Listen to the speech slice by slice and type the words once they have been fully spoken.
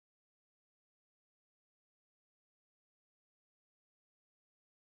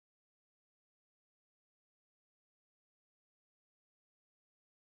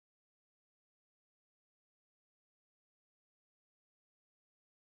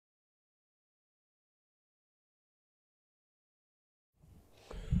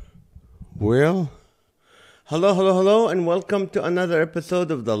Well, hello, and welcome to another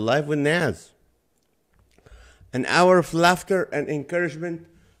episode of the Live with NAZ. An hour of laughter and encouragement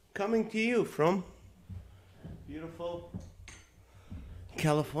coming to you from beautiful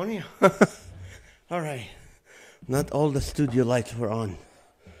California. All right, not all the studio lights were on,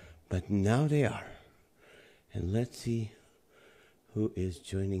 but now they are. And let's see who is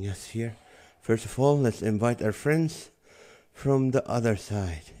joining us here. First of all, let's invite our friends from the other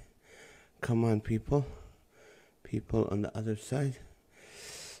side. Come on, people. People on the other side.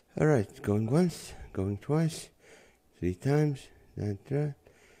 All right, going once, going twice, 3 times.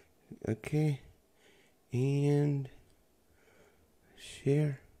 Okay. And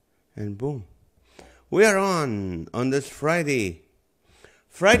share, and boom. We are on this Friday.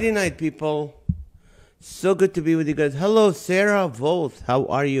 Friday night, people. So good to be with you guys. Hello, Sarah Voth. How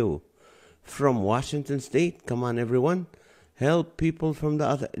are you? From Washington State. Come on, everyone. Help people from the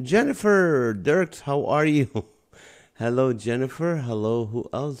other. Jennifer Dirks, how are you? Hello, Jennifer. Hello, who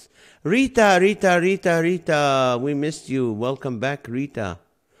else? Rita. We missed you. Welcome back, Rita.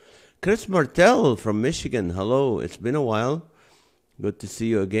 Chris Martell from Michigan. Hello, it's been a while. Good to see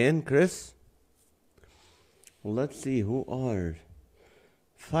you again, Chris. Well, let's see, who are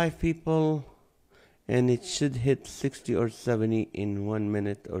 5 people, and it should hit 60 or 70 in 1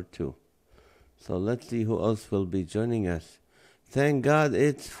 minute or 2. So let's see who else will be joining us. Thank God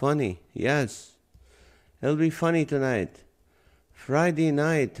it's funny. Yes, it'll be funny tonight. Friday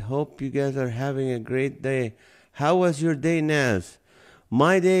night. Hope you guys are having a great day. How was your day, Naz?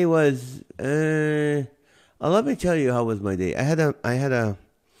 My day was. Let me tell you how was my day. I had a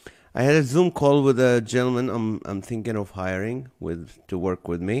Zoom call with a gentleman I'm thinking of hiring to work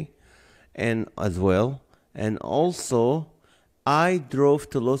with me, and as well, and also I drove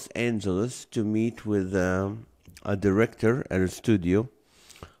to Los Angeles to meet with a director at a studio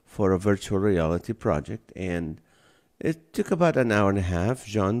for a virtual reality project, and it took about an hour and a half.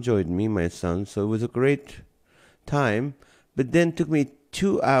 John joined me, my son, so it was a great time, but then took me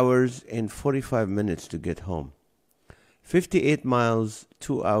 2 hours and 45 minutes to get home. 58 miles,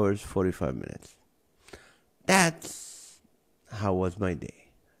 2 hours, 45 minutes. That's how was my day.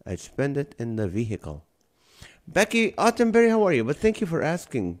 I spent it in the vehicle. Becky Ottenberry, how are you? But thank you for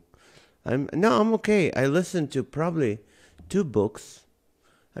asking. I'm okay. I listened to probably 2 books.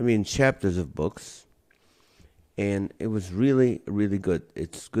 Chapters of books. And it was really, really good.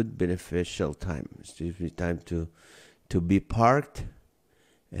 It's good, beneficial time. It gives me time to be parked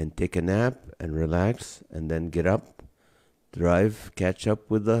and take a nap and relax and then get up, drive, catch up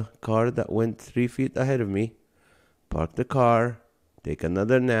with the car that went 3 feet ahead of me, park the car, take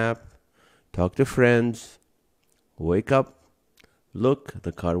another nap, talk to friends, wake up, look,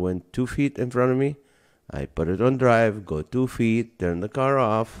 the car went 2 feet in front of me. I put it on drive, go 2 feet, turn the car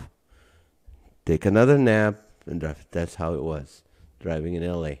off, take another nap, and drive. That's how it was, driving in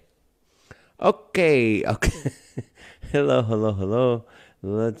LA. Okay. Hello.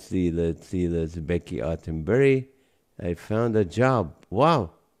 Let's see. That's Becky Ottenberry. I found a job.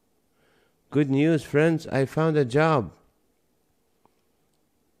 Wow. Good news, friends. I found a job.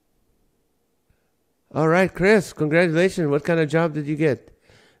 All right, Chris, congratulations. What kind of job did you get?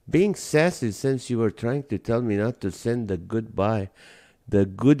 Being sassy since you were trying to tell me not to send the goodie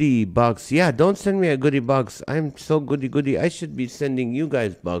box. Yeah, don't send me a goodie box. I'm so goody. I should be sending you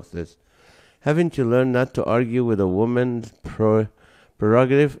guys boxes. Haven't you learned not to argue with a woman's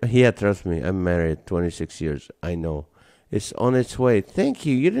prerogative? Yeah, trust me, I'm married 26 years. I know. It's on its way. Thank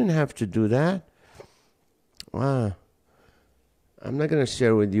you. You didn't have to do that. I'm not going to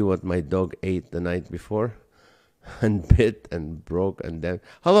share with you what my dog ate the night before and bit and broke and then.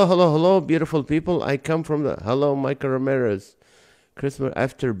 Hello, beautiful people. I come from hello, Micah Ramirez. Christmas,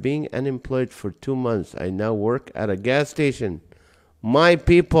 after being unemployed for 2 months, I now work at a gas station. My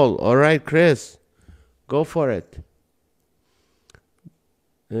people. All right, Chris, go for it.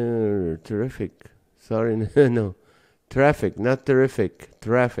 Terrific. Sorry, no. Traffic, not terrific.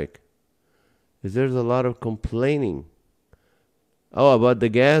 Traffic. There's a lot of complaining. Oh, about the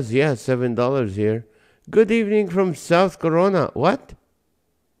gas? Yeah, $7 here. Good evening from South Corona. What?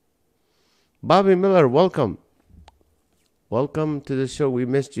 Bobby Miller, welcome. Welcome to the show. We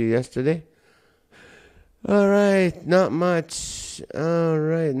missed you yesterday. All right, not much. All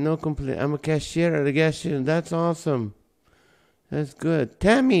right, no complaint. I'm a cashier at a gas station. That's awesome. That's good.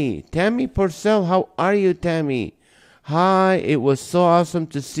 Tammy Purcell, how are you, Tammy? Hi, it was so awesome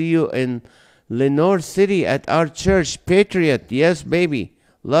to see you in Lenore City at our church, Patriot. Yes, baby.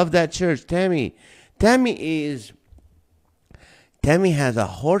 Love that church, Tammy. Tammy has a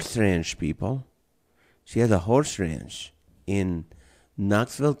horse ranch, people. She has a horse ranch in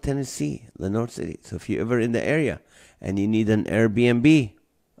Knoxville, Tennessee, Lenore City. So if you're ever in the area and you need an Airbnb,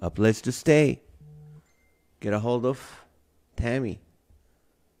 a place to stay, get a hold of Tammy.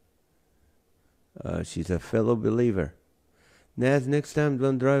 She's a fellow believer. Naz, next time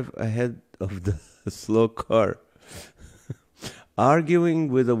don't drive ahead of the slow car. Arguing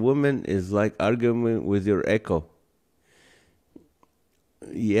with a woman is like arguing with your echo.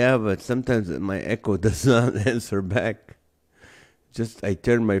 Yeah, but sometimes my echo does not answer back. Just I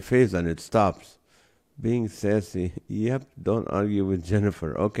turn my face and it stops. Being sassy. Yep, don't argue with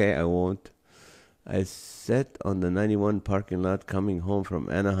Jennifer. Okay, I won't. I sat on the 91 parking lot coming home from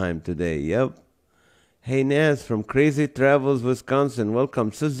Anaheim today. Yep. Hey, Naz from Crazy Travels, Wisconsin.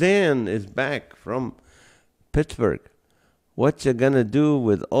 Welcome. Suzanne is back from Pittsburgh. What you gonna do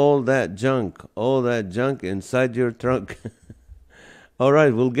with all that junk inside your trunk? All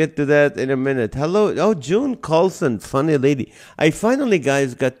right, we'll get to that in a minute. Hello. Oh, June Colson, funny lady. I finally,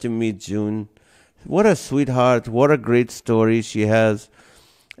 guys, got to meet June. What a sweetheart. What a great story she has.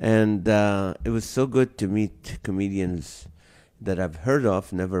 And it was so good to meet comedians that I've heard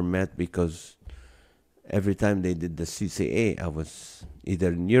of, never met, because every time they did the CCA, I was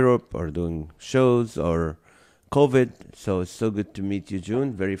either in Europe or doing shows or COVID. So it's so good to meet you,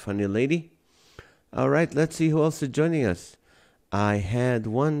 June. Very funny lady. All right, let's see who else is joining us. I had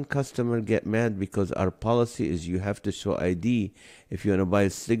one customer get mad because our policy is you have to show ID if you want to buy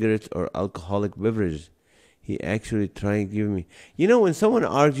cigarettes or alcoholic beverages. He actually tried to give me... You know, when someone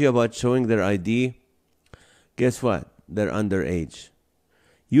argues about showing their ID, guess what? They're underage.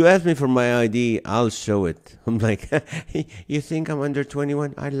 You ask me for my ID, I'll show it. I'm like, hey, you think I'm under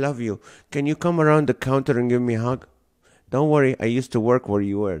 21? I love you. Can you come around the counter and give me a hug? Don't worry, I used to work where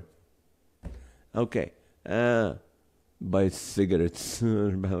you were. Okay. Buy cigarettes.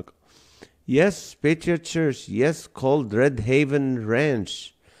 Yes, Patriot Church. Yes, called Red Haven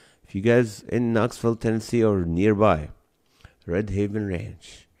Ranch. If you guys in Knoxville, Tennessee or nearby. Red Haven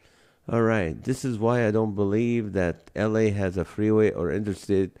Ranch. All right. This is why I don't believe that LA has a freeway or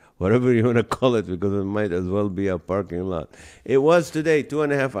interstate, whatever you want to call it, because it might as well be a parking lot. It was today,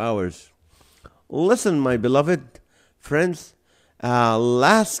 2.5 hours. Listen, my beloved friends.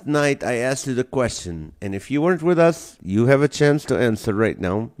 Last night I asked you the question, and if you weren't with us, you have a chance to answer right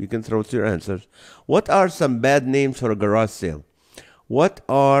now. You can throw out your answers. What are some bad names for a garage sale? What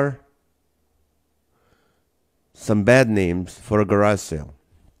are some bad names for a garage sale?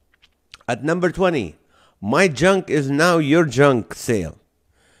 At number 20, my junk is now your junk sale.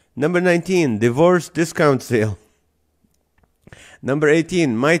 Number 19, divorce discount sale. Number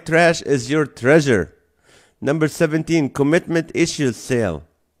 18, my trash is your treasure. Number 17, commitment issues sale.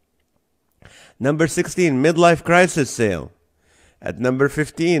 Number 16, midlife crisis sale. At number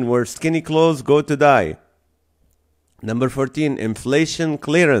 15, where skinny clothes go to die. Number 14, inflation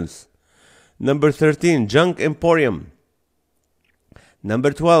clearance. Number 13, junk emporium.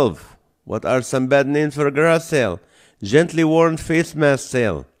 Number 12, what are some bad names for a garage sale? Gently worn face mask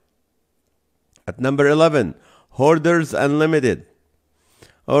sale. At number 11, hoarders unlimited.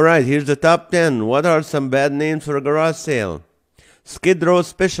 All right, here's the top 10. What are some bad names for a garage sale? Skid Row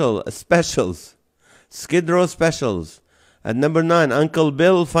specials. Skid Row specials. At number 9, Uncle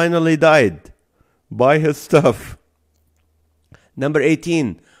Bill finally died. Buy his stuff. Number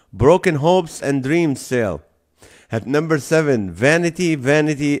 18, broken hopes and dreams sale. At number 7, vanity,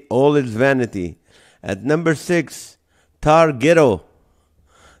 vanity, all is vanity. At number 6, tar ghetto.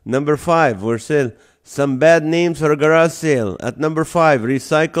 Number 5, we're still... Some bad names for a garage sale. At number 5,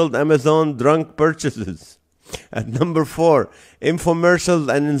 recycled Amazon drunk purchases. At number 4,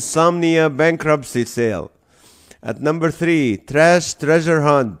 infomercials and insomnia bankruptcy sale. At number 3, trash treasure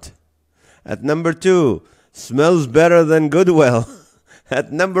hunt. At number 2, smells better than Goodwill.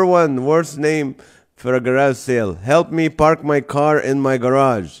 At number 1, worst name for a garage sale. Help me park my car in my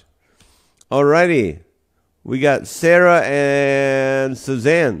garage. Alrighty. We got Sarah and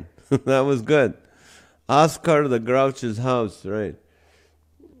Suzanne. That was good. Oscar the Grouch's house, right.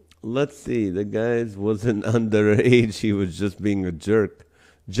 Let's see. The guy wasn't underage. He was just being a jerk.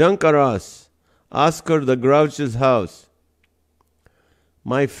 Junkaros. Oscar the Grouch's house.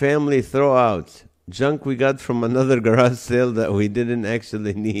 My family throwouts. Junk we got from another garage sale that we didn't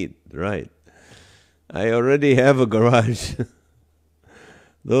actually need. Right. I already have a garage.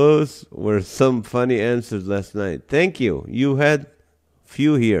 Those were some funny answers last night. Thank you. You had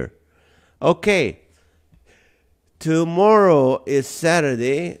few here. Okay. Tomorrow is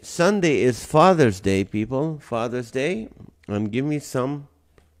Saturday. Sunday is Father's Day, people. Father's Day. Give me some.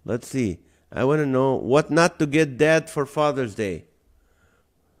 Let's see. I want to know what not to get Dad for Father's Day.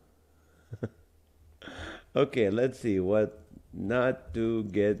 Okay, let's see. What not to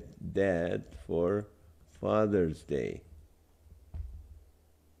get that for Father's Day.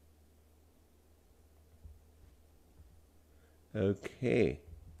 Okay.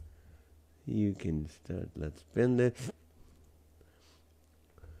 You can start. Let's spin it.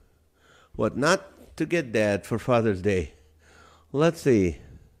 What not to get that for Father's Day? Let's see.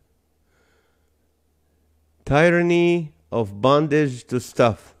 Tyranny of bondage to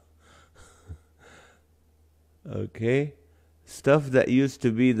stuff. Okay. Stuff that used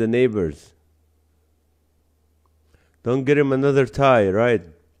to be the neighbors. Don't get him another tie, right?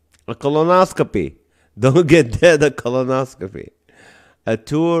 A colonoscopy. Don't get that, a colonoscopy. A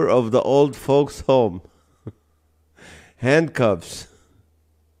tour of the old folks' home. Handcuffs.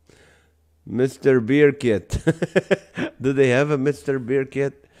 Mr. Beer Kit. Do they have a Mr. Beer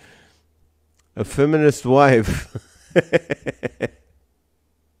Kit? A feminist wife.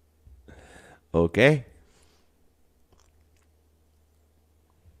 Okay.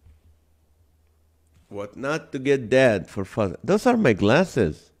 What not to get dad for father. Those are my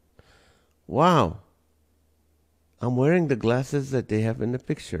glasses. Wow. I'm wearing the glasses that they have in the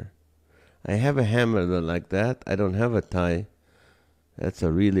picture. I have a hammer like that. I don't have a tie. That's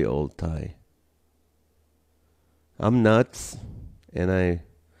a really old tie. I'm nuts, and I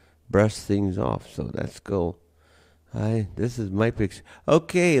brush things off, so that's cool. This is my picture.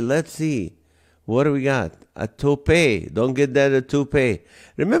 Okay, let's see. What do we got? A toupee. Don't get that, a toupee.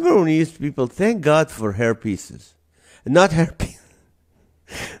 Remember when you used to people, thank God for hair pieces. Not hair pieces.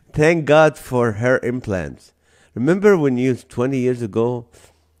 Thank God for hair implants. Remember when 20 years ago,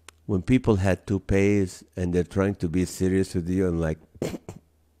 when people had toupees and they're trying to be serious with you and like,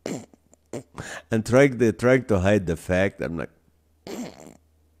 and they're trying to hide the fact. I'm like,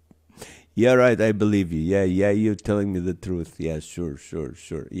 yeah, right, I believe you. Yeah, you're telling me the truth. Yeah, sure.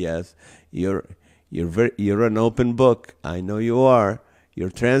 Yes, you're an open book. I know you are.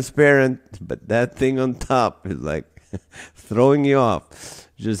 You're transparent, but that thing on top is like throwing you off,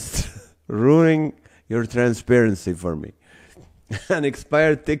 just ruining your transparency for me. An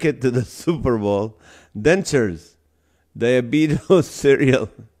expired ticket to the Super Bowl, dentures, diabetes cereal,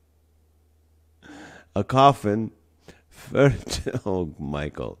 a coffin, oh,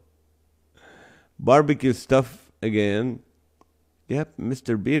 Michael. Barbecue stuff again. Yep,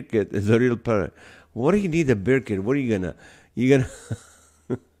 Mr. Beer Kit is a real parrot. What do you need a beer kit? What are you gonna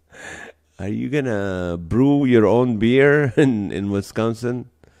are you gonna brew your own beer in Wisconsin?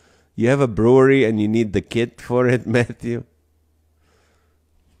 You have a brewery and you need the kit for it, Matthew?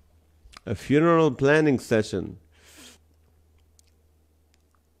 A funeral planning session.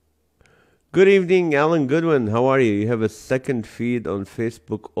 Good evening, Alan Goodwin. How are you? You have a second feed on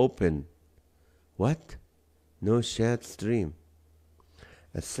Facebook open. What? No chat stream.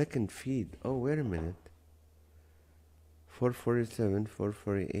 A second feed. Oh, wait a minute. 447,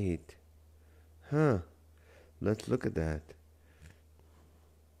 448. Huh. Let's look at that.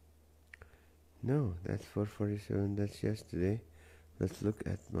 No, that's 447. That's yesterday. Let's look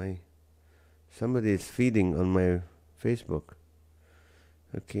at my... Somebody is feeding on my Facebook.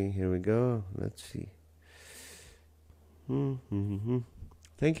 Okay, here we go. Let's see.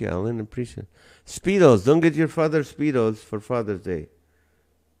 Thank you, Alan. Appreciate it. Speedos. Don't get your father Speedos for Father's Day.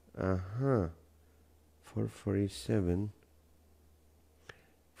 447.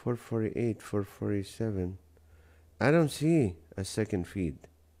 448, 447. I don't see a second feed.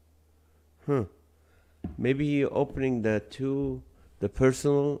 Maybe you're opening the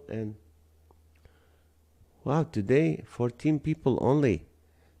personal and... Wow, today 14 people only.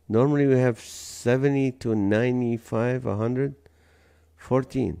 Normally we have 70 to 95, 100.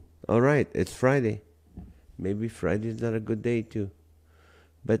 14. All right, it's Friday. Maybe Friday is not a good day too.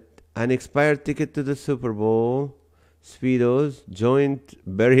 But an expired ticket to the Super Bowl, Speedos, joint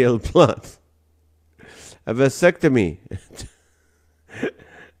burial plot, a vasectomy,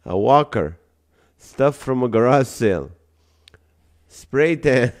 a walker, stuff from a garage sale, spray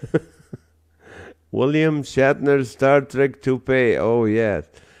tan, William Shatner's Star Trek toupee. Oh, yes.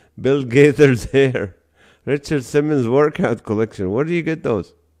 Bill Gaither's hair. Richard Simmons workout collection. Where do you get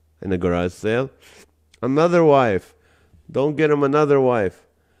those? In a garage sale. Another wife. Don't get him another wife.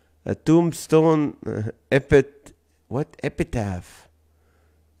 A tombstone epitaph.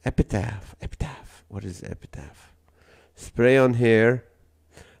 Epitaph. What is epitaph? Spray on hair.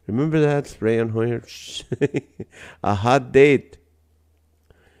 Remember that? Spray on hair. A hot date.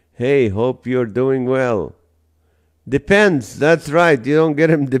 Hey, hope you're doing well. Depends. That's right. You don't get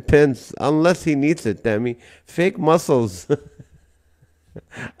him depends. Unless he needs it, Tammy. Fake muscles.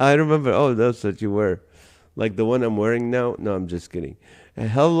 I remember. Oh, that's what you wear. Like the one I'm wearing now? No, I'm just kidding.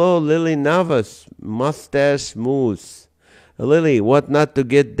 Hello, Lily Navas. Mustache mousse. Lily, what not to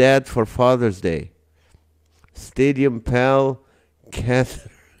get dad for Father's Day? Stadium pal, Kath,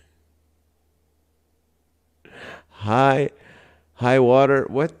 high, high water.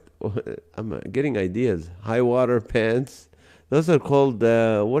 What? I'm getting ideas. High water pants. Those are called,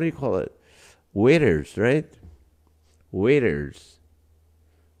 what do you call it? Waiters, right? Waiters.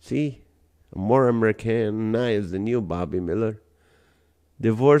 See? More Americanized than you, Bobby Miller.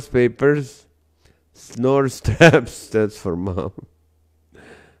 Divorce papers. Snore straps. That's for mom.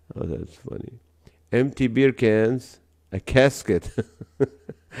 Oh, that's funny. Empty beer cans. A casket.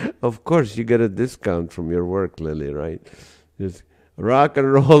 Of course, you get a discount from your work, Lily, right? Just rock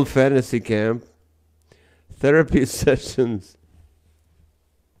and roll fantasy camp. Therapy sessions.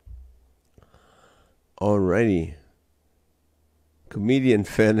 Alrighty. Comedian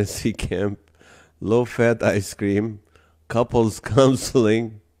fantasy camp. Low fat ice cream. Couples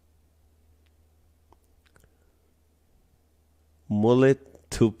counseling. Mullet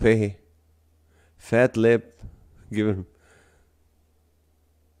toupee. Fat lip. Given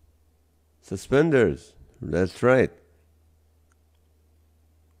suspenders. That's right.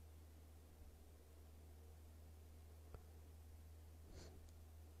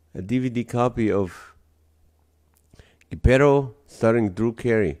 A DVD copy of Gipero starring Drew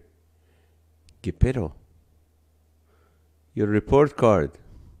Carey. Gipero. Your report card.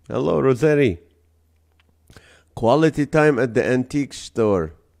 Hello, Rossetti. Quality time at the antique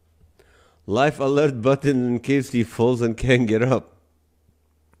store. Life alert button in case he falls and can't get up.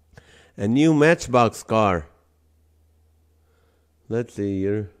 A new Matchbox car. Let's see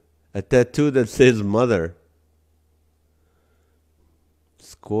here. A tattoo that says mother.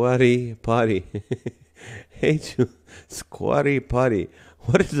 Squatty potty. Hate you. Squatty potty.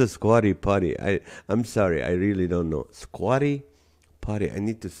 What is a squatty potty? I'm sorry, I really don't know. Squatty potty. I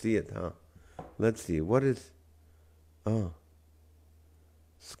need to see it, huh? Let's see. What is... Oh.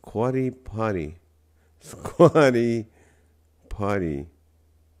 Squatty potty. Squatty potty.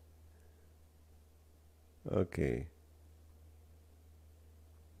 Okay.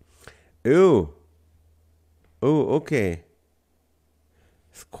 Ooh. Ooh, okay.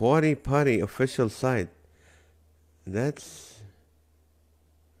 Squatty potty official site. That's...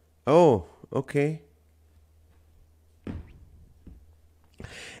 Oh, okay.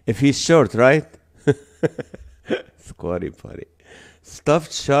 If he's short, right? Squatty potty.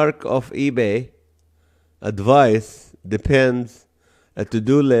 Stuffed shark off eBay. Advice. Depends. A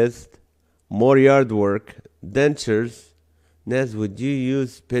to-do list. More yard work. Dentures. NAZ, would you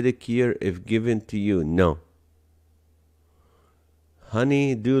use pedicure if given to you? No.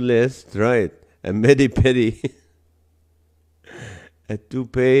 Honey-do list. Right. A medi-pedi. A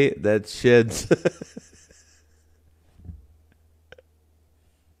toupee that sheds.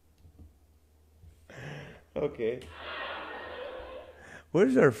 Okay.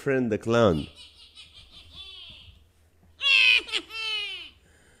 Where's our friend the clown?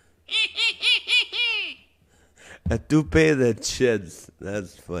 A toupee that sheds.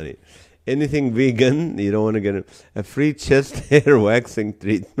 That's funny. Anything vegan, you don't want to get a free chest hair waxing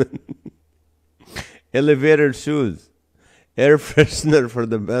treatment. Elevator shoes. Air freshener for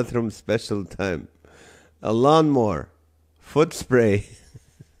the bathroom special time. A lawnmower. Foot spray.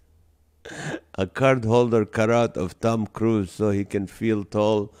 A card holder cut out of Tom Cruise so he can feel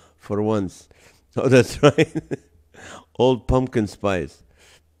tall for once. Oh, that's right. Old pumpkin spice.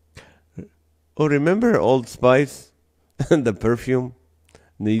 Oh, remember Old Spice? The perfume?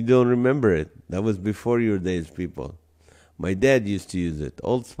 No, you don't remember it. That was before your days, people. My dad used to use it.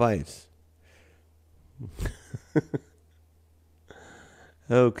 Old Spice.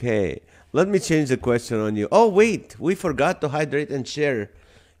 Okay. Let me change the question on you. Oh, wait. We forgot to hydrate and share.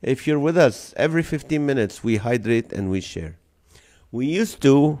 If you're with us, every 15 minutes, we hydrate and we share. We used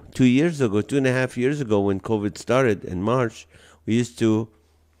to, 2.5 years ago, when COVID started in March, we used to,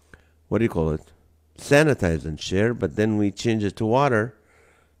 what do you call it? Sanitize and share, but then we changed it to water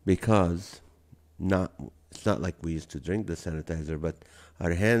because it's not like we used to drink the sanitizer, but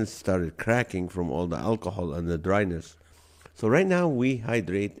our hands started cracking from all the alcohol and the dryness. So right now we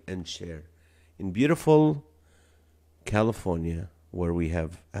hydrate and share in beautiful California where we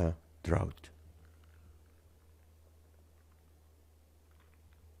have a drought.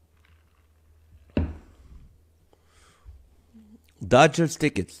 Dodgers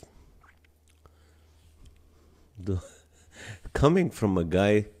tickets. Coming from a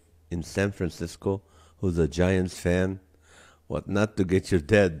guy in San Francisco who's a Giants fan, what not to get your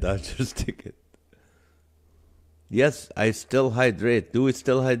dad Dodgers ticket? Yes, I still hydrate. Do we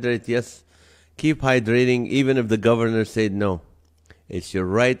still hydrate? Yes. Keep hydrating even if the governor said no. It's your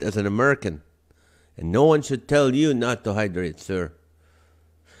right as an American. And no one should tell you not to hydrate, sir.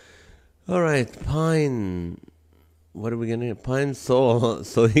 All right, Pine. What are we gonna Pine Sol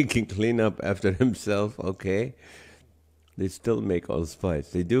so he can clean up after himself? Okay. They still make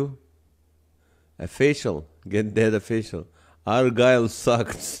allspice. They do? A facial. Get dead a facial. Argyle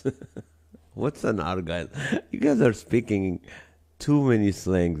sucks. What's an argyle? You guys are speaking too many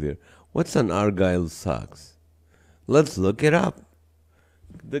slangs here. What's an argyle sucks? Let's look it up.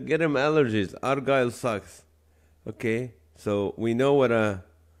 Get him allergies. Argyle sucks. Okay, so we know what a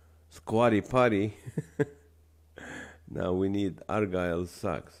squatty potty. Now we need argyle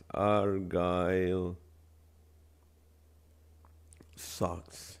sucks. Argyle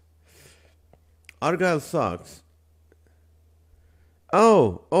socks. Argyle socks.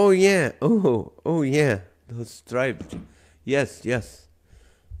 Oh yeah. Oh yeah. Those striped. Yes.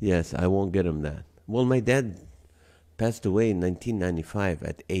 Yes, I won't get him that. Well, my dad passed away in 1995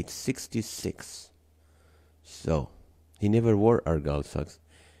 at age 66. So, he never wore argyle socks.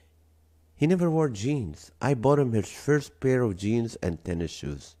 He never wore jeans. I bought him his first pair of jeans and tennis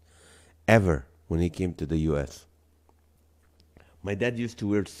shoes ever when he came to the U.S. My dad used to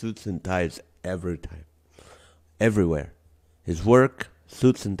wear suits and ties every time, everywhere. His work,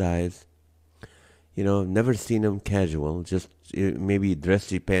 suits and ties. You know, never seen him casual, just maybe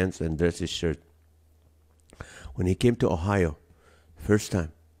dressy pants and dressy shirt. When he came to Ohio, first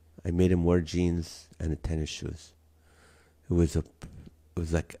time, I made him wear jeans and tennis shoes. It was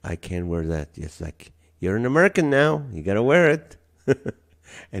like, I can't wear that. It's like, you're an American now. You got to wear it.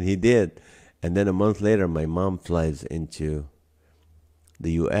 And he did. And then a month later, my mom flies into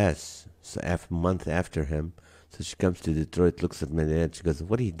the U.S. So a month after him. So she comes to Detroit, looks at my dad. She goes,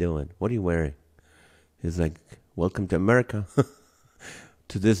 what are you doing? What are you wearing? He's like, welcome to America.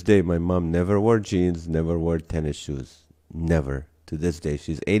 To this day, my mom never wore jeans, never wore tennis shoes. Never. To this day.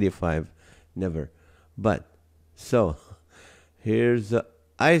 She's 85. Never. But, so, here's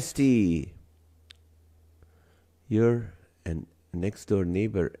Ice-T. You're a next door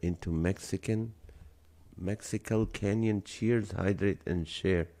neighbor into Mexican Canyon. Cheers, hydrate, and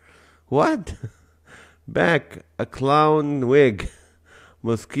share. What? Back, a clown wig,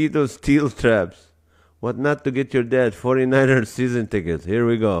 mosquito steel traps. What not to get your dad? 49ers season tickets. Here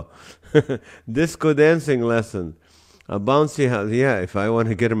we go. Disco dancing lesson. A bouncy house. Yeah, if I want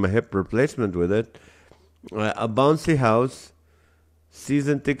to get him a hip replacement with it. A bouncy house.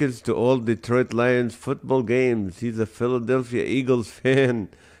 Season tickets to all Detroit Lions football games. He's a Philadelphia Eagles fan.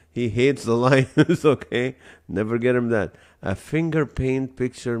 He hates the Lions, okay? Never get him that. A finger paint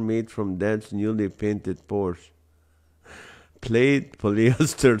picture made from dad's newly painted Porsche. Plaid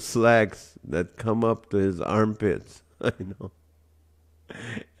polyester slacks that come up to his armpits. I know.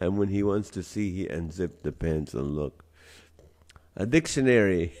 And when he wants to see, he unzips the pants and look. A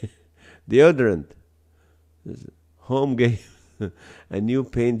dictionary. Deodorant. Home game. A new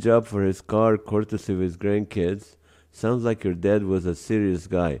paint job for his car, courtesy of his grandkids. Sounds like your dad was a serious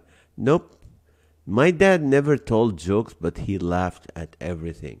guy. Nope. My dad never told jokes, but he laughed at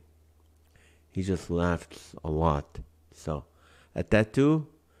everything. He just laughed a lot. So, a tattoo?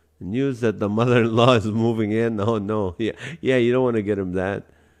 News that the mother-in-law is moving in? Oh, no. Yeah, you don't want to get him that.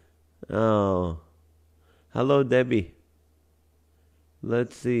 Oh. Hello, Debbie.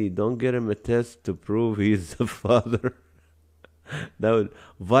 Let's see. Don't get him a test to prove he's the father. That would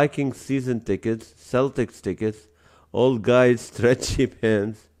Vikings season tickets, Celtics tickets, old guys stretchy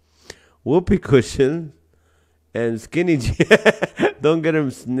pants, whoopee cushions, and skinny jeans. Don't get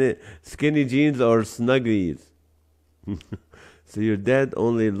him skinny jeans or snuggies. So your dad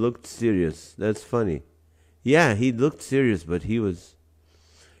only looked serious. That's funny. Yeah, he looked serious, but he was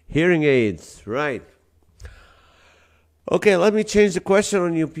hearing aids, right? Okay, let me change the question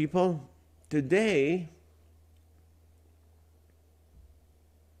on you people. Today,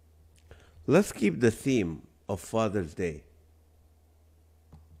 let's keep the theme of Father's Day.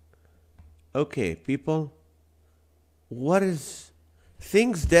 Okay, people, what is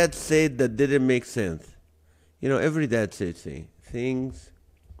things dad said that didn't make sense? You know, every dad says things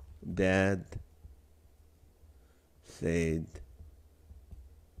dad said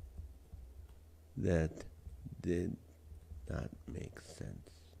that did not make sense.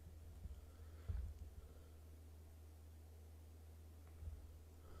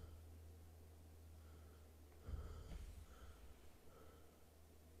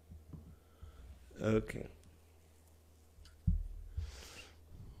 Okay.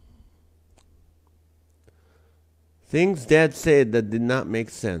 Things dad said that did not make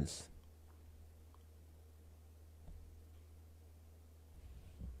sense.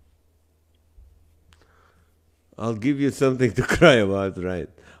 I'll give you something to cry about, right?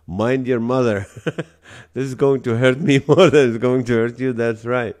 Mind your mother. This is going to hurt me more than it's going to hurt you. That's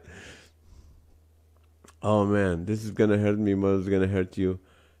right. Oh man, this is gonna hurt me more than it's gonna hurt you.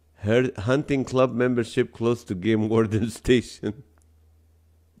 Hunting club membership close to game warden station.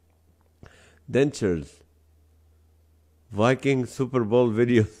 Dentures. Viking Super Bowl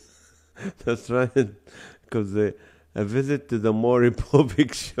videos. That's right. Because a visit to the Maury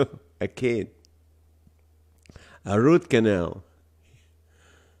Povich show. A cane. A root canal.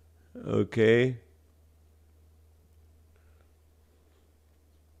 Okay.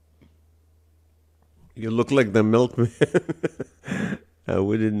 You look like the milkman. I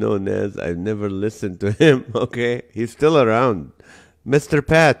wouldn't know NAZ. I've never listened to him. Okay. He's still around. Mr.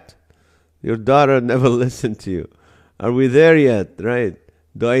 Pat, your daughter never listened to you. Are we there yet? Right.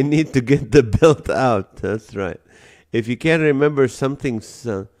 Do I need to get the belt out? That's right. If you can't remember something,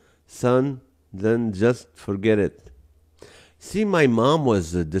 son, then just forget it. See, my mom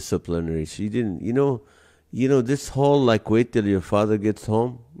was a disciplinary. She didn't, this whole like wait till your father gets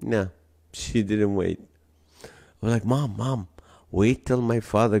home. Nah, she didn't wait. We're like, mom, wait till my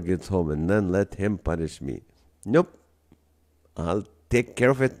father gets home and then let him punish me. Nope, I'll take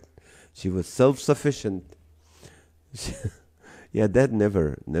care of it. She was self-sufficient. Yeah, Dad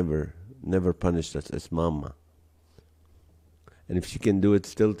never punished us as mama. And if she can do it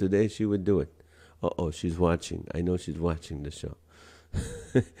still today, she would do it. Uh-oh, she's watching. I know she's watching the show.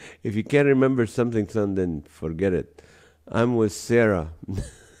 If you can't remember something, son, then forget it. I'm with Sarah.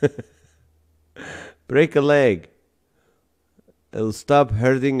 Break a leg. It'll stop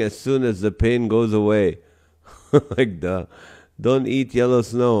hurting as soon as the pain goes away. Like the, don't eat yellow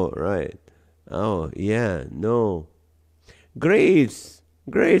snow, right? Oh, yeah, no. Grace,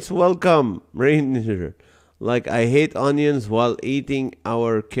 welcome, Ranger. Like I hate onions while eating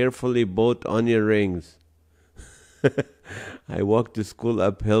our carefully bought onion rings. I walk to school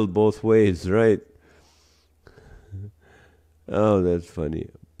uphill both ways, right? Oh, that's funny.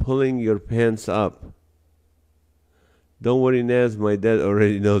 Pulling your pants up. Don't worry, Naz, my dad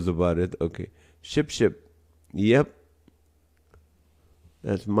already knows about it. Okay. Ship. Yep.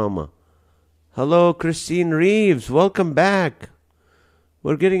 That's Mama. Hello, Christine Reeves. Welcome back.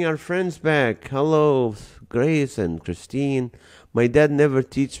 We're getting our friends back. Hello, Grace and Christine. My dad never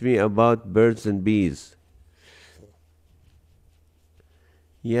teach me about birds and bees.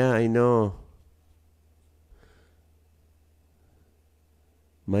 Yeah, I know.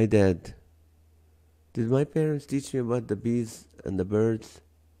 My dad. Did my parents teach me about the bees and the birds?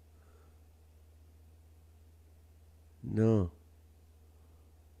 No.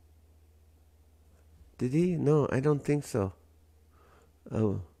 Did he? No, I don't think so.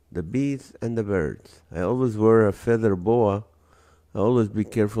 Oh, the bees and the birds. I always wear a feather boa. I always be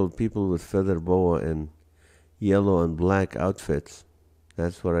careful of people with feather boa and yellow and black outfits.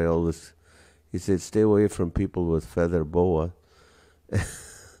 That's what I always... He said, stay away from people with feather boa.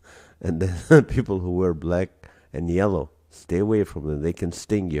 And then people who wear black and yellow, stay away from them. They can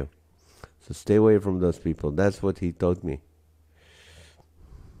sting you. So stay away from those people. That's what he taught me.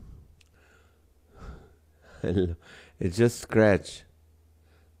 It's just scratch.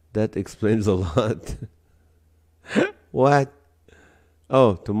 That explains a lot. What?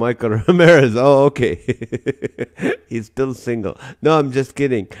 Oh, to Michael Ramirez. Oh, okay. He's still single. No, I'm just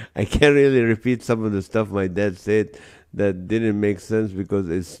kidding. I can't really repeat some of the stuff my dad said that didn't make sense because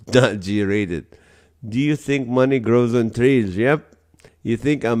it's not G-rated. Do you think money grows on trees? Yep. You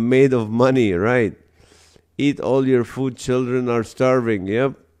think I'm made of money, right? Eat all your food, children are starving.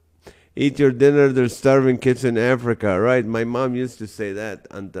 Yep. Eat your dinner, there's starving kids in Africa, right? My mom used to say that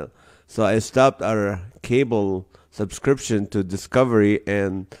so I stopped our cable subscription to Discovery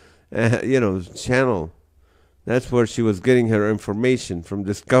and channel. That's where she was getting her information, from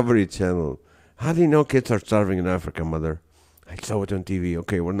Discovery Channel. How do you know kids are starving in Africa, Mother? I saw it on TV.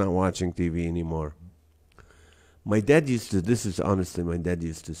 Okay, we're not watching TV anymore. My dad used to, this is honestly, my dad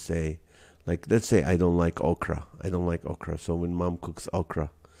used to say, like, let's say I don't like okra. I don't like okra. So when Mom cooks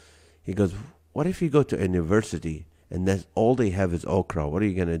okra, he goes, what if you go to a university and that's all they have is okra? What are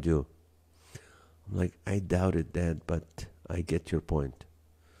you going to do? I'm like, I doubt it, Dad, but I get your point.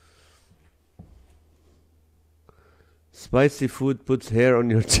 Spicy food puts hair on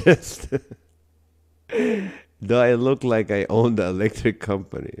your chest. Do I look like I own the electric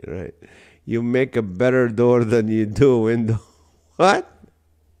company, right? You make a better door than you do a window. What?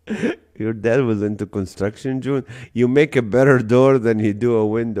 Your dad was into construction, June? You make a better door than you do a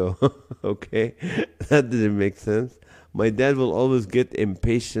window. Okay? That didn't make sense. My dad will always get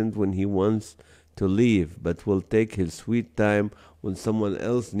impatient when he wants to leave, but will take his sweet time when someone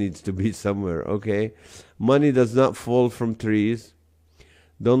else needs to be somewhere, okay? Money does not fall from trees.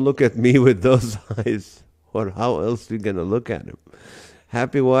 Don't look at me with those eyes, or how else we gonna look at him?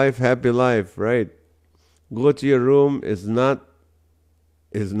 Happy wife, happy life, right? Go to your room is not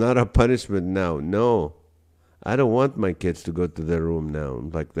a punishment now. No. I don't want my kids to go to their room now.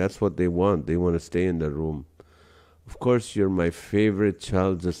 Like, that's what they want. They want to stay in their room. Of course, you're my favorite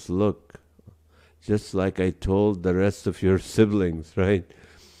child. Just look. Just like I told the rest of your siblings, right?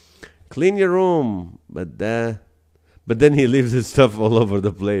 Clean your room. But then he leaves his stuff all over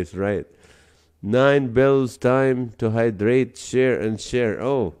the place, right? 9 bells, time to hydrate, share, and share.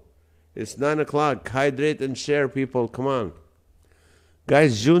 Oh, it's 9 o'clock. Hydrate and share, people. Come on.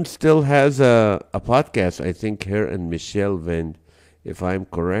 Guys, June still has a podcast, I think, her and Michelle Vend, if I'm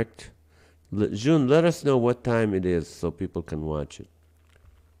correct. June, let us know what time it is so people can watch it.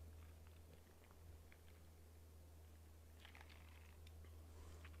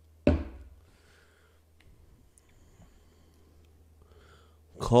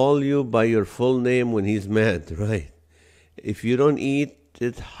 Call you by your full name when he's mad, right? If you don't eat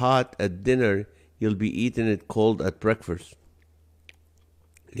it hot at dinner, you'll be eating it cold at breakfast.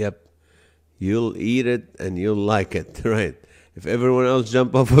 Yep. You'll eat it and you'll like it, right? If everyone else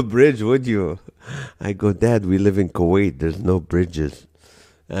jump off a bridge, would you? I go, Dad, we live in Kuwait. There's no bridges.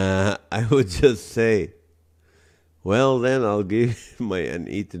 I would just say, well, then I'll give my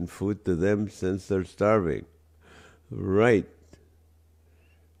uneaten food to them since they're starving. Right.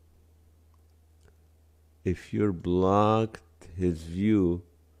 If you're blocked his view,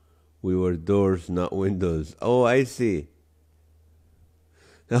 we were doors, not windows. Oh, I see.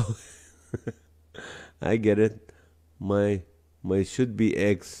 Oh, I get it. My should be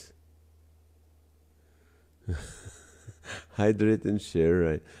X. Hydrate and share,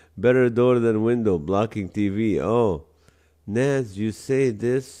 right? Better door than window, blocking TV. Oh, Naz, you say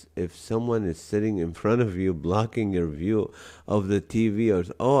this if someone is sitting in front of you, blocking your view of the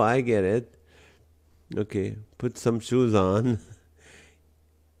TV. Oh, I get it. Okay, put some shoes on.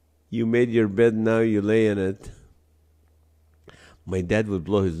 You made your bed, now you lay in it. My dad would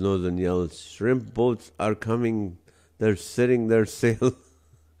blow his nose and yell, shrimp boats are coming. They're setting their sail.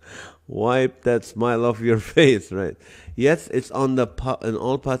 Wipe that smile off your face, right? Yes, it's on on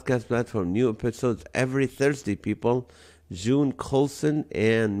all podcast platforms. New episodes every Thursday, people. June Colson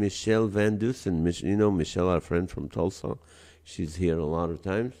and Michelle Van Dusen. You know Michelle, our friend from Tulsa. She's here a lot of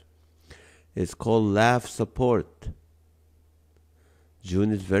times. It's called Laugh Support.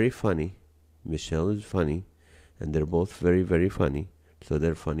 June is very funny. Michelle is funny. And they're both very, very funny. So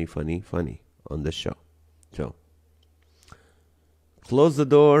they're funny on the show. So, close the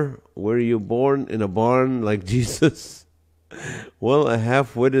door. Were you born in a barn like Jesus? Well, a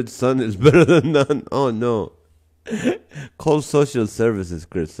half-witted son is better than none. Oh, no. Call social services,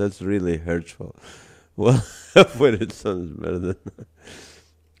 Chris. That's really hurtful. Well, half-witted son is better than none.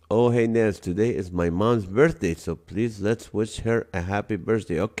 Oh, hey, Naz, today is my mom's birthday, so please let's wish her a happy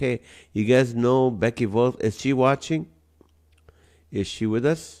birthday. Okay, you guys know Becky Volt. Is she watching? Is she with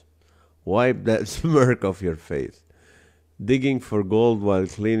us? Wipe that smirk off your face. Digging for gold while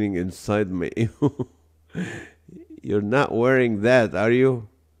cleaning inside my... You're not wearing that, are you?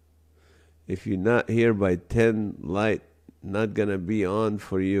 If you're not here by 10, light not gonna be on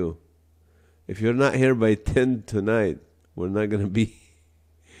for you. If you're not here by 10 tonight, we're not gonna be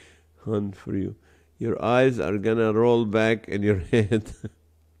on for you. Your eyes are gonna roll back in your head.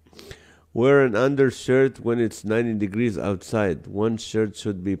 Wear an undershirt when it's 90 degrees outside. One shirt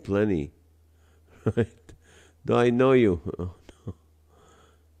should be plenty. Right? Do I know you? Oh, no.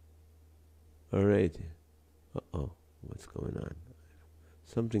 All right. Uh-oh. What's going on?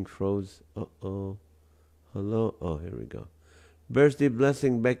 Something froze. Uh-oh. Hello? Oh, here we go. Birthday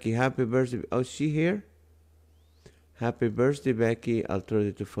blessing, Becky. Happy birthday. Oh, is she here? Happy birthday, Becky. I'll try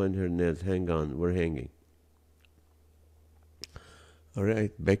to find her nails. Hang on. We're hanging. All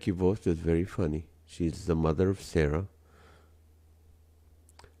right. Becky Vost is very funny. She's the mother of Sarah.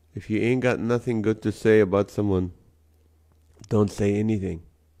 If you ain't got nothing good to say about someone, don't say anything.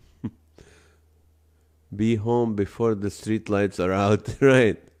 Be home before the street lights are out.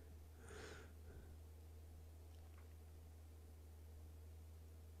 Right.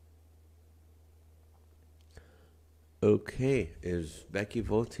 Okay, is Becky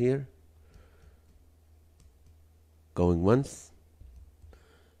Vogt here? Going once?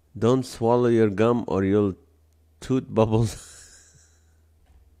 Don't swallow your gum or you'll toot bubbles.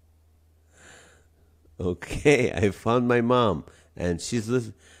 Okay, I found my mom and she's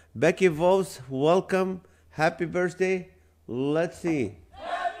listening. Becky Vogt, welcome. Happy birthday. Let's see.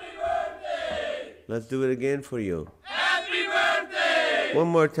 Happy birthday! Let's do it again for you. Happy birthday! One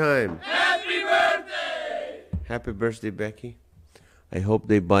more time. Happy birthday! Happy birthday, Becky. I hope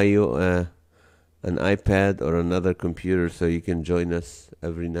they buy you an iPad or another computer so you can join us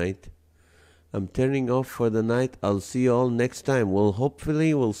every night. I'm turning off for the night. I'll see you all next time.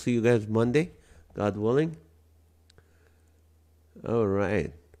 Hopefully we'll see you guys Monday, God willing. All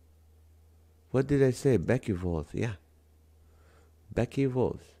right. What did I say? Becky Voth. Yeah. Becky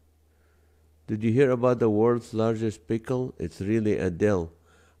Voth. Did you hear about the world's largest pickle? It's really a dill.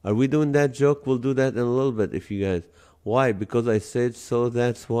 Are we doing that joke? We'll do that in a little bit if you guys. Why? Because I said so,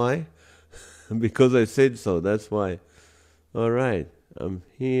 that's why? Because I said so, that's why. All right. I'm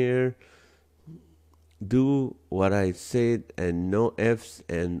here. Do what I said and no ifs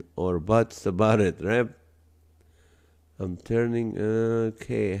and or buts about it, right? I'm turning,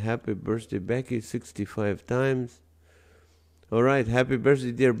 okay, happy birthday, Becky, 65 times. All right, happy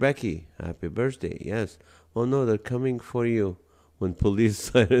birthday, dear Becky. Happy birthday, yes. Oh no, they're coming for you when police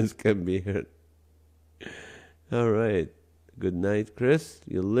sirens can be heard. All right, good night, Chris.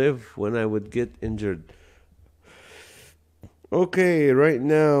 You live when I would get injured. Okay, right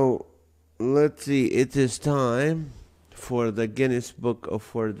now, let's see, it is time for the Guinness Book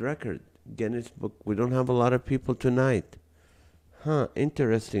of World Record. Guinness Book, we don't have a lot of people tonight.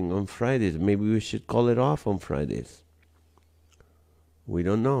 Interesting, on Fridays. Maybe we should call it off on Fridays. We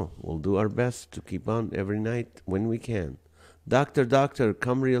don't know. We'll do our best to keep on every night when we can. Doctor,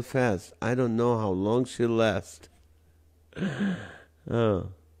 come real fast. I don't know how long she'll last.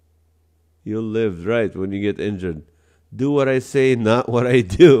 Oh, you'll live, right, when you get injured. Do what I say, not what I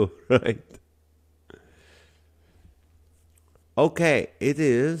do, right? Okay, it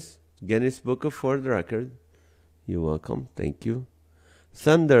is Guinness Book of World Record. You're welcome. Thank you.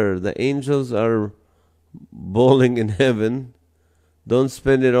 Thunder, the angels are bowling in heaven. Don't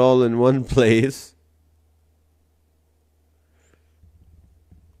spend it all in one place.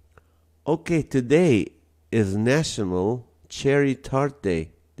 Okay, today is National Cherry Tart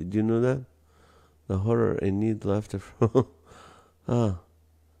Day. Did you know that? The horror I need laughter from.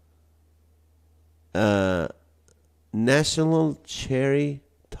 National Cherry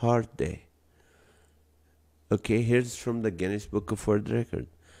Tart Day. Okay, here's from the Guinness Book of World Record.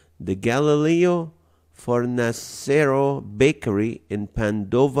 The Galileo Fornasero Bakery in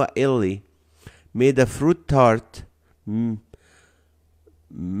Padova, Italy, made a fruit tart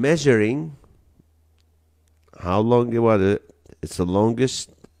measuring how long it was. It's the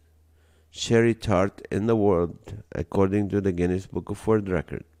longest cherry tart in the world, according to the Guinness Book of World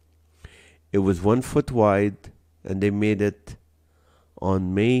Record. It was 1 foot wide, and they made it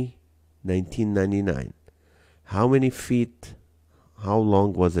on May 1999. How many feet? How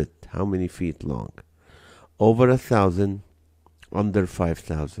long was it? How many feet long? Over 1,000, under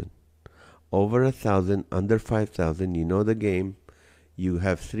 5,000. Over 1,000, under 5,000. You know the game. You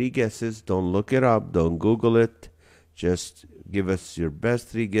have 3 guesses. Don't look it up. Don't Google it. Just give us your best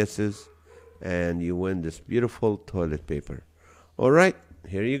 3 guesses, and you win this beautiful toilet paper. All right,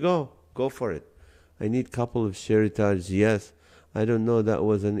 here you go. Go for it. I need a couple of cherry tarts. Yes, I don't know. That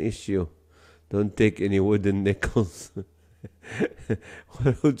was an issue. Don't take any wooden nickels.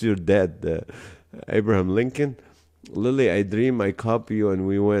 What was your dad? Abraham Lincoln? Lily, I dream I copy you and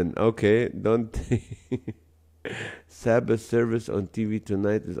we win. Okay, don't. Sabbath service on TV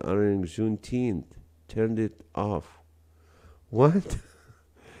tonight is honoring Juneteenth. Turned it off. What?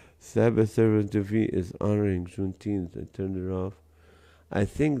 Sabbath service on TV is honoring Juneteenth. I turned it off. I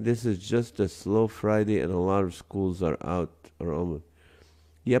think this is just a slow Friday and a lot of schools are out or almost.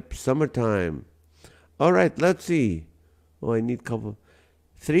 Yep, summertime. All right, let's see. Oh, I need a couple.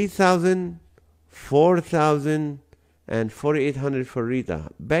 3,000, 4,000, and 4,800 for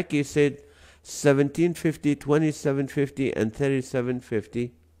Rita. Becky said 1,750, 2,750, and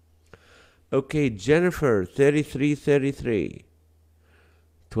 3,750. Okay, Jennifer, 3,333,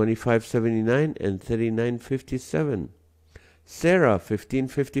 2,579, and 3,957. Sarah,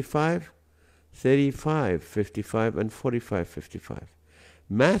 1,555, 3,555, and 4,555.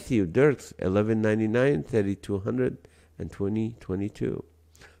 Matthew Dirks, 1199, 3,200, and 2022.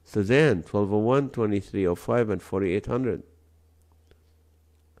 Suzanne, 1201, 2305, and 4800.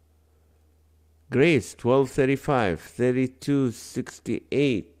 Grace, 1235,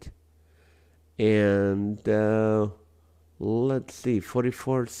 3268, and let's see,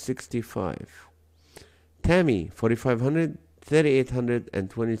 4465. Tammy, 4500, 3800, and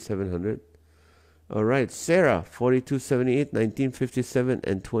 2700. All right, Sarah, 4278, 1957,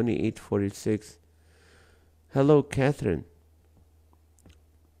 and 2846. Hello, Catherine.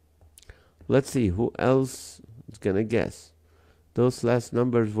 Let's see who else is gonna guess. Those last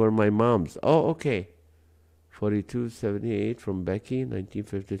numbers were my mom's. Oh, okay. 4278 from Becky,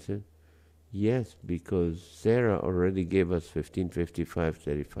 1956. Yes, because Sarah already gave us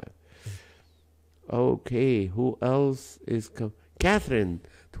 1555.35. Okay, who else is Catherine,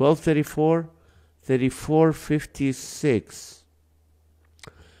 1234, 3456,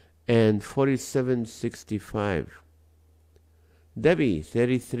 and 4765. Debbie,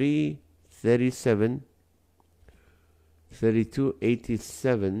 3337,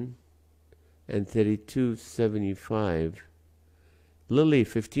 3287, and 3275. Lily,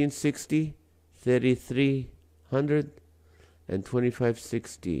 1560, 3300, and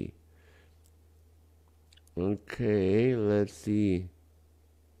 2560. Okay, let's see.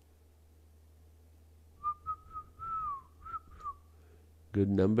 Good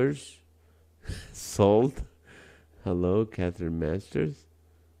numbers. Sold. Hello, Catherine Masters.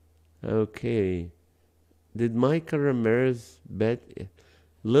 Okay. Did Michael Ramirez bet?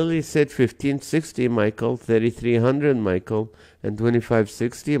 Lily said 1560, Michael, 3300, Michael, and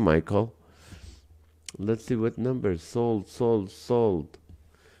 2560, Michael. Let's see what numbers. Sold, sold, sold.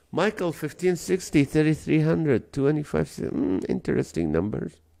 Michael, 1560, 3300, 2560. Interesting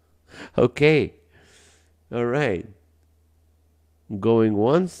numbers. Okay. All right. Going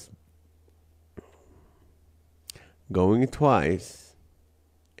once. Going twice.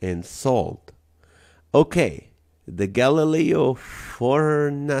 And sold. Okay. The Galileo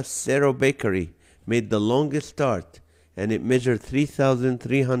Fornacero Bakery made the longest start, and it measured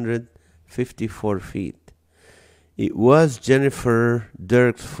 3,354 feet. It was Jennifer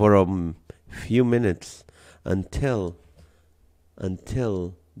Dirks for a few minutes until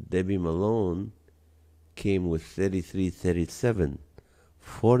Debbie Malone came with 3337,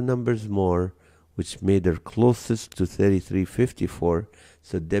 4 numbers more, which made her closest to 3354.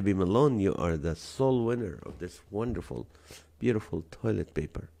 So Debbie Malone, you are the sole winner of this wonderful, beautiful toilet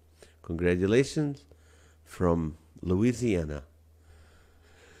paper. Congratulations from Louisiana.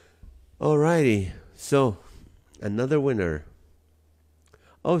 Alrighty, so another winner.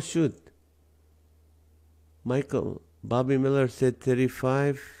 Oh shoot. Michael, Bobby Miller said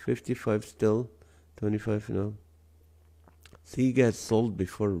 35, 55 still, 25 no. See, you got sold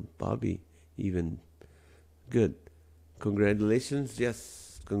before Bobby even. Good. Congratulations.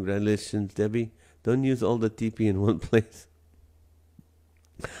 Yes, congratulations, Debbie. Don't use all the TP in one place.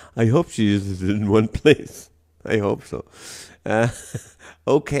 I hope she uses it in one place. I hope so.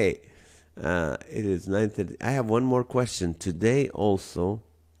 Okay. It is 9:30. I have one more question. Today also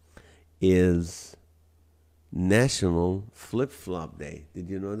is National Flip-Flop Day. Did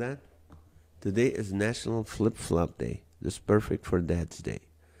you know that? Today is National Flip-Flop Day. This is perfect for Dad's Day.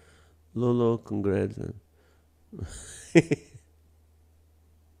 Lolo, congrats.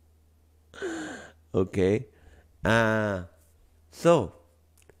 Okay. So,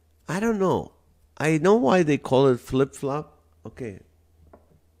 I don't know. I know why they call it flip-flop. Okay.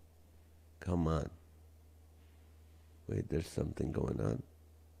 Come on. Wait, there's something going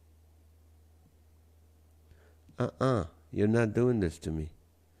on. You're not doing this to me.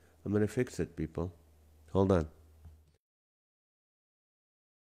 I'm going to fix it, people. Hold on.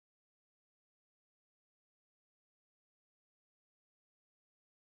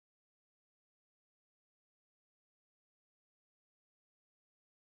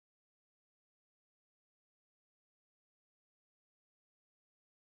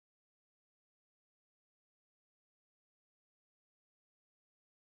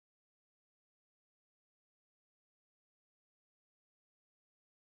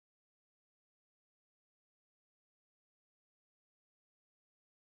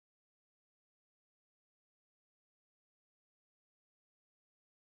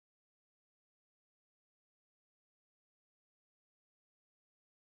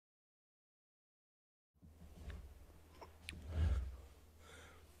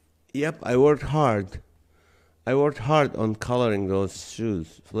 Yep, I worked hard. I worked hard on coloring those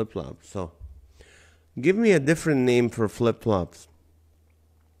shoes, flip-flops. So, give me a different name for flip-flops.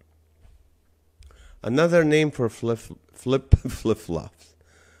 Another name for flip-flops.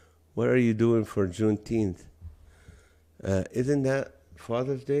 What are you doing for Juneteenth? Isn't that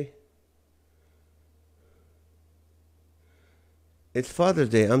Father's Day? It's Father's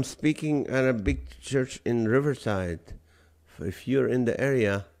Day. I'm speaking at a big church in Riverside. If you're in the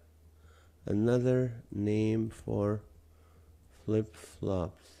area, another name for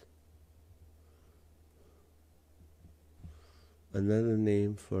flip-flops. Another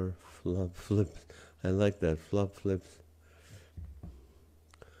name for flips. I like that, flop flips.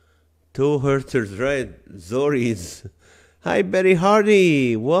 Toe hurters, right? Zoris. Hi, Betty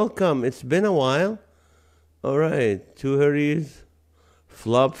Hardy. Welcome. It's been a while. All right, two hurries,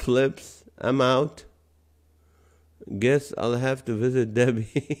 flop flips. I'm out. Guess I'll have to visit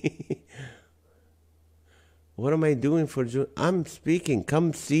Debbie. What am I doing for June? I'm speaking.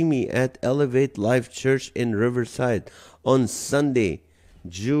 Come see me at Elevate Life Church in Riverside on Sunday,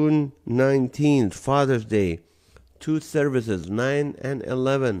 June 19th, Father's Day. 2 services, 9 and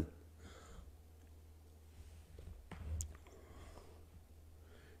 11.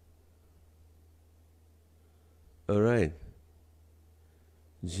 All right.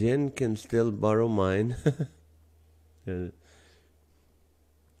 Jen can still borrow mine.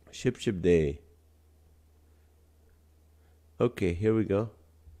 Ship Day. Okay, here we go.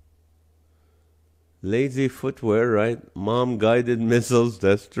 Lazy footwear, right? Mom guided missiles,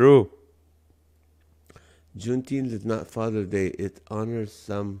 that's true. Juneteenth is not Father's Day. It honors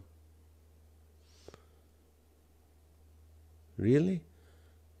some. Really?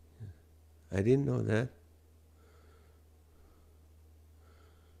 I didn't know that.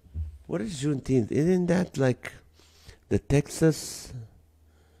 What is Juneteenth? Isn't that like the Texas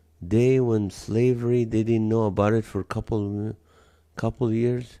day when slavery, they didn't know about it for a couple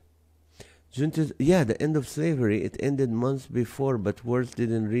years? Juneteenth, yeah, the end of slavery. It ended months before, but words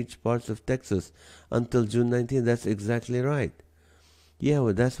didn't reach parts of Texas until June 19th. That's exactly right. Yeah,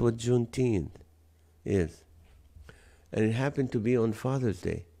 well, that's what Juneteenth is. And it happened to be on Father's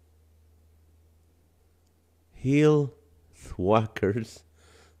Day. Heel thwackers.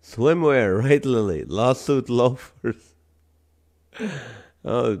 Swimwear, right, Lily? Lawsuit loafers.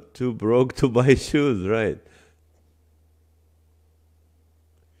 Oh, too broke to buy shoes, right?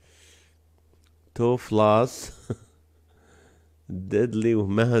 Toe floss.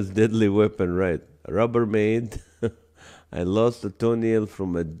 Ma's deadly weapon, right? Rubbermaid. I lost a toenail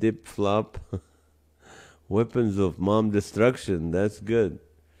from a dip flop. Weapons of mom destruction. That's good.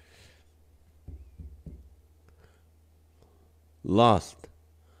 Lost.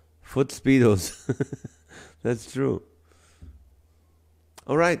 Foot speedos. That's true.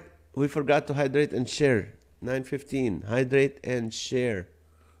 All right. We forgot to hydrate and share. 9:15. Hydrate and share.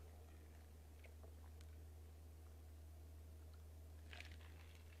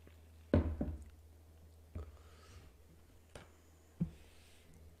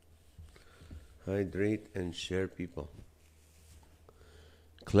 Hydrate and share, people.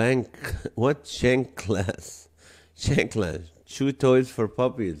 Clank. What? Shank class. Shank class. Chew toys for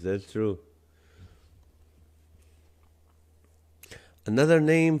puppies. That's true. Another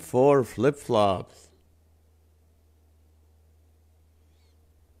name for flip-flops.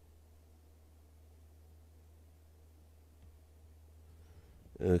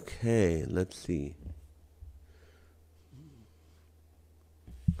 Okay, let's see.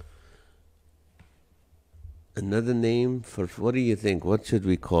 Another name for, what do you think? What should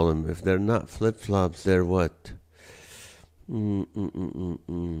we call them? If they're not flip-flops, they're what?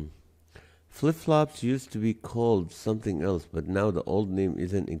 Flip-flops used to be called something else, but now the old name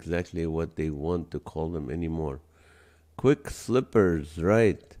isn't exactly what they want to call them anymore. Quick slippers,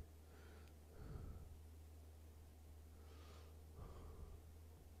 right?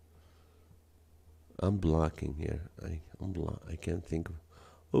 I'm blocking here. I can't think of.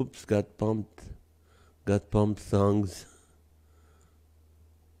 Oops, got pumped. Got pumped songs.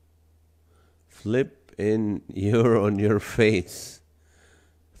 Flip in on your face.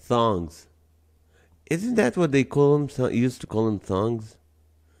 Thongs. Isn't that what they call them? Used to call them thongs?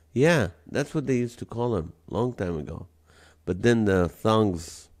 Yeah, that's what they used to call them long time ago. But then the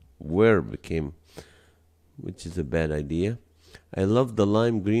thongs became, which is a bad idea. I love the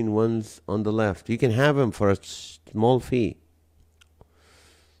lime green ones on the left. You can have them for a small fee.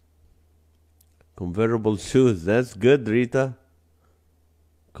 Convertible shoes. That's good, Rita.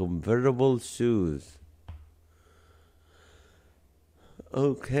 Convertible shoes.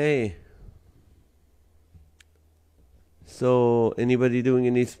 Okay. So, anybody doing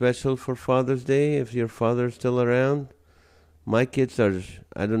any special for Father's Day? If your father's still around? My kids are,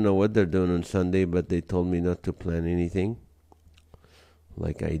 I don't know what they're doing on Sunday, but they told me not to plan anything.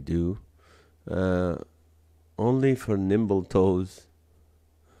 Like I do. Only for nimble toes.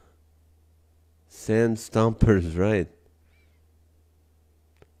 Sand stompers, right?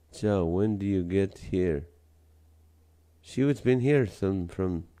 Joe, when do you get here? She has been here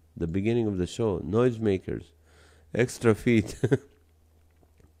from the beginning of the show. Noisemakers. Extra feet.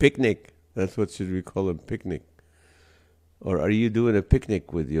 Picnic. That's what should we call a picnic. Or are you doing a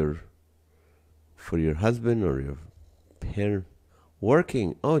picnic with for your husband or your parent?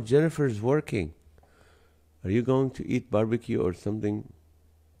 Working. Oh, Jennifer's working. Are you going to eat barbecue or something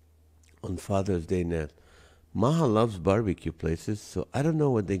on Father's Day, Nat? Maha loves barbecue places, so I don't know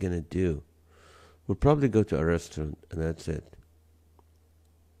what they're going to do. We'll probably go to a restaurant, and that's it.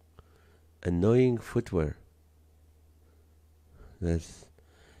 Annoying footwear. That's,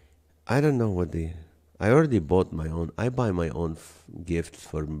 I don't know what the. I already bought my own. I buy my own gifts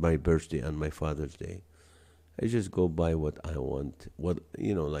for my birthday and my Father's Day. I just go buy what I want. What,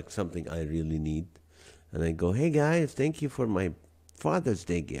 like something I really need. And I go, hey guys, thank you for my Father's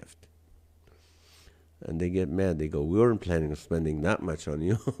Day gift. And they get mad. They go, we weren't planning on spending that much on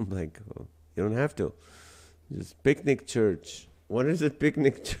you. I'm like, oh, you don't have to. Just picnic church. What is it,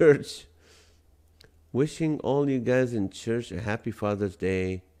 picnic church? Wishing all you guys in church a happy Father's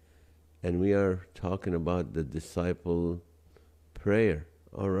Day. And we are talking about the disciple prayer.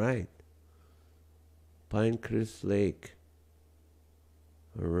 All right. Pinecrest Lake.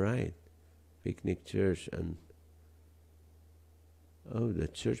 All right. Picnic church. And the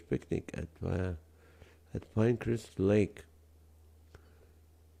church picnic at Pinecrest Lake.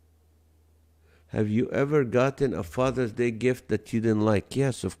 Have you ever gotten a Father's Day gift that you didn't like?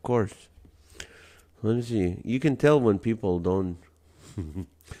 Yes, of course. Let me see. You can tell when people don't.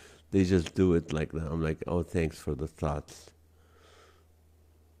 They just do it like that. I'm like, oh, thanks for the thoughts.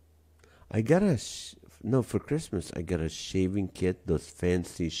 I got for Christmas, I got a shaving kit, those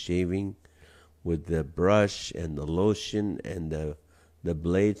fancy shaving with the brush and the lotion and the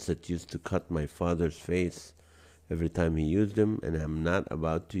blades that used to cut my father's face every time he used them, and I'm not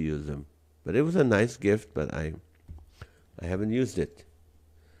about to use them. But it was a nice gift, but I haven't used it.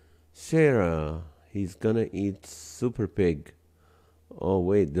 Sarah, he's gonna eat Super Pig. Oh,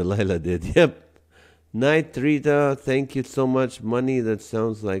 wait, Delilah did. Yep. Night, Rita. Thank you so much. Money, that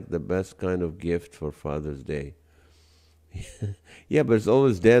sounds like the best kind of gift for Father's Day. Yeah, but it's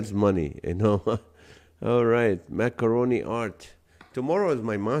always Dad's money, All right. Macaroni art. Tomorrow is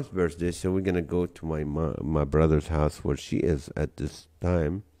my mom's birthday, so we're going to go to my brother's house where she is at this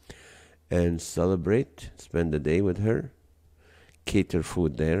time and celebrate, spend the day with her, cater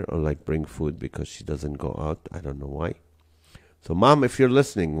food there, or like bring food because she doesn't go out. I don't know why. So, Mom, if you're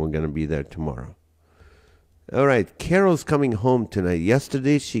listening, we're going to be there tomorrow. All right, Carol's coming home tonight.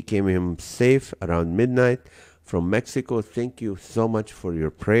 Yesterday, she came home safe around midnight from Mexico. Thank you so much for your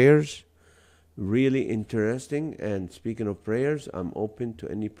prayers. Really interesting. And speaking of prayers, I'm open to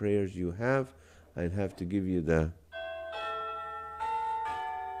any prayers you have. I'd have to give you the...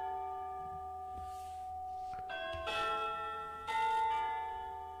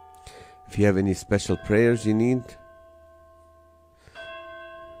 If you have any special prayers you need...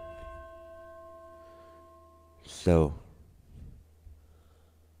 So,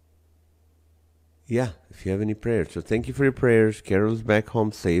 yeah, if you have any prayers. So thank you for your prayers. Carol's back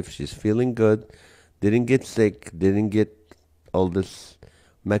home safe. She's feeling good. Didn't get sick. Didn't get all this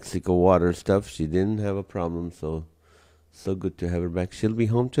Mexico water stuff. She didn't have a problem. So good to have her back. She'll be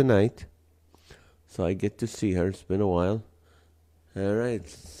home tonight. So I get to see her. It's been a while. All right.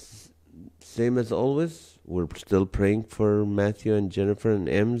 Same as always. We're still praying for Matthew and Jennifer and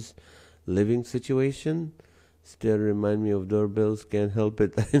M's living situation. Still remind me of doorbells. Can't help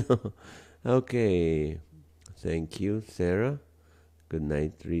it. I know. Okay. Thank you, Sarah. Good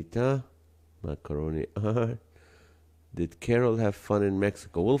night, Rita. Macaroni art. Did Carol have fun in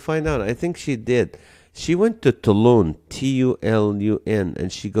Mexico? We'll find out. I think she did. She went to Tulum, Tulun,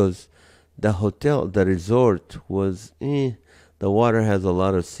 and she goes, the hotel, the resort was, the water has a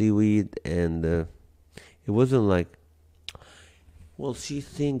lot of seaweed, and it wasn't like, well, she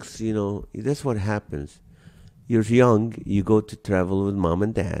thinks, that's what happens. You're young, you go to travel with mom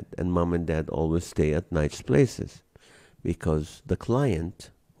and dad always stay at nice places because the client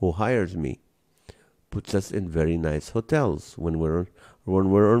who hires me puts us in very nice hotels. When we're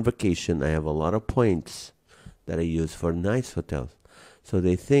on vacation, I have a lot of points that I use for nice hotels. So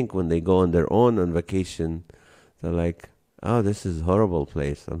they think when they go on their own on vacation, they're like, oh, this is a horrible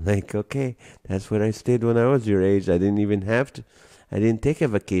place. I'm like, okay, that's where I stayed when I was your age. I didn't take a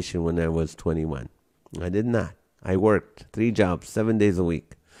vacation when I was 21. I did not. I worked 3 jobs, 7 days a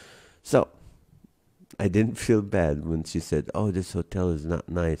week. So I didn't feel bad when she said, oh, this hotel is not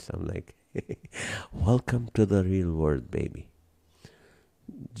nice. I'm like, welcome to the real world, baby.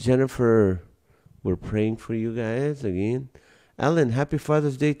 Jennifer, we're praying for you guys again. Alan, happy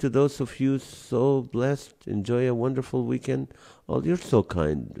Father's Day to those of you so blessed. Enjoy a wonderful weekend. Oh, you're so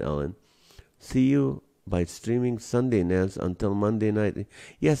kind, Alan. See you by streaming Sunday, NAZ, until Monday night.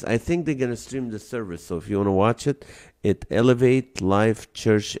 Yes, I think they're going to stream the service. So if you want to watch it, Elevate Life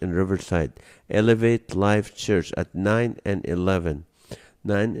Church in Riverside. Elevate Life Church at 9 and 11.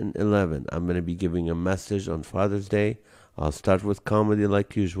 9 and 11. I'm going to be giving a message on Father's Day. I'll start with comedy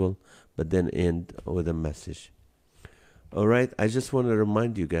like usual, but then end with a message. All right. I just want to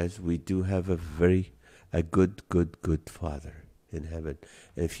remind you guys, we do have a good Father in heaven.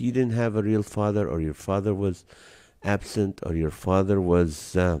 And if you didn't have a real father, or your father was absent, or your father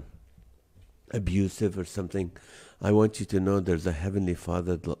was abusive or something, I want you to know there's a heavenly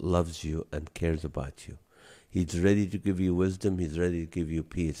Father that loves you and cares about you. He's ready to give you wisdom. He's ready to give you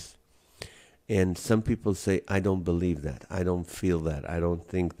peace. And some people say, I don't believe that. I don't feel that. I don't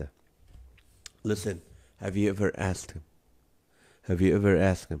think that. Listen, have you ever asked him? Have you ever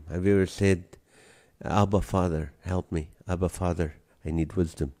asked him? Have you ever said, Abba Father, help me. Abba Father, I need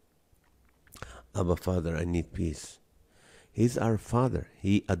wisdom. Abba Father, I need peace. He's our Father.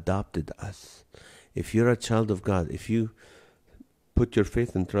 He adopted us. If you're a child of God, if you put your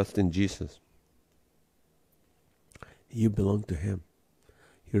faith and trust in Jesus, you belong to Him.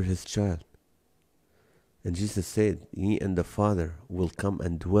 You're His child. And Jesus said, He and the Father will come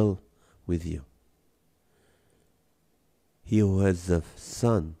and dwell with you. He who has the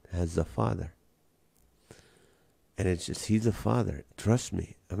Son has the Father. And it's just, He's a Father. Trust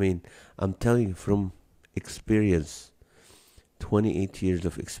me. I mean, I'm telling you from experience, 28 years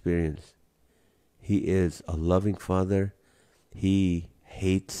of experience. He is a loving Father. He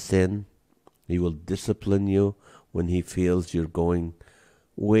hates sin. He will discipline you when He feels you're going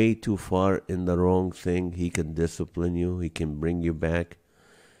way too far in the wrong thing. He can discipline you. He can bring you back.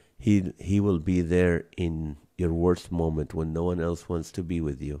 He will be there in your worst moment when no one else wants to be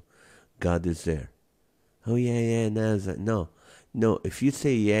with you. God is there. Oh, yeah, NAZ. No. If you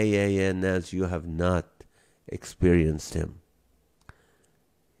say, yeah, NAZ, you have not experienced Him.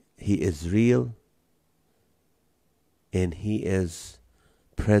 He is real, and He is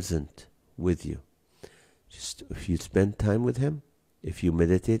present with you. Just if you spend time with Him, if you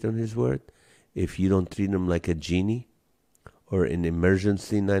meditate on His Word, if you don't treat Him like a genie or an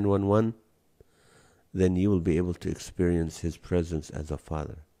emergency 911, then you will be able to experience His presence as a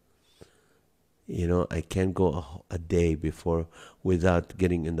Father. You know, I can't go a day before without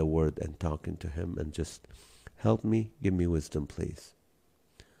getting in the Word and talking to Him and just, help me, give me wisdom, please.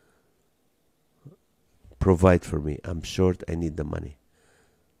 Provide for me. I'm short, I need the money.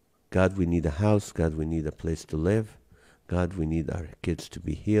 God, we need a house. God, we need a place to live. God, we need our kids to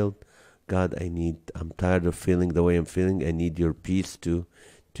be healed. God, I'm tired of feeling the way I'm feeling. I need your peace to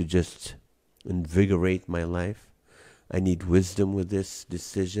just invigorate my life. I need wisdom with this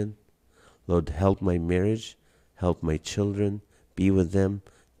decision. Lord, help my marriage. Help my children. Be with them.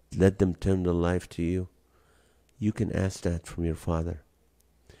 Let them turn their life to you. You can ask that from your Father.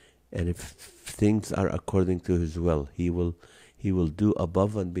 And if things are according to His will, He will do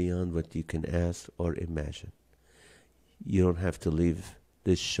above and beyond what you can ask or imagine. You don't have to leave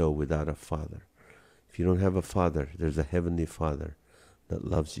this show without a Father. If you don't have a Father, there's a Heavenly Father that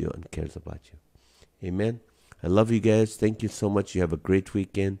loves you and cares about you. Amen. I love you guys. Thank you so much. You have a great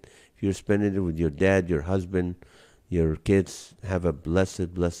weekend. If you're spending it with your dad, your husband, your kids, have a blessed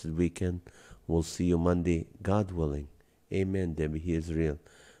weekend. We'll see you Monday, God willing. Amen, Debbie. He is real.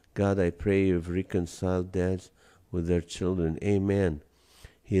 God, I pray you've reconciled dads with their children. Amen.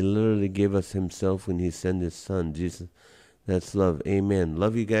 He literally gave us Himself when He sent His Son. Jesus, that's love. Amen.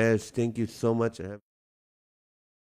 Love you guys. Thank you so much.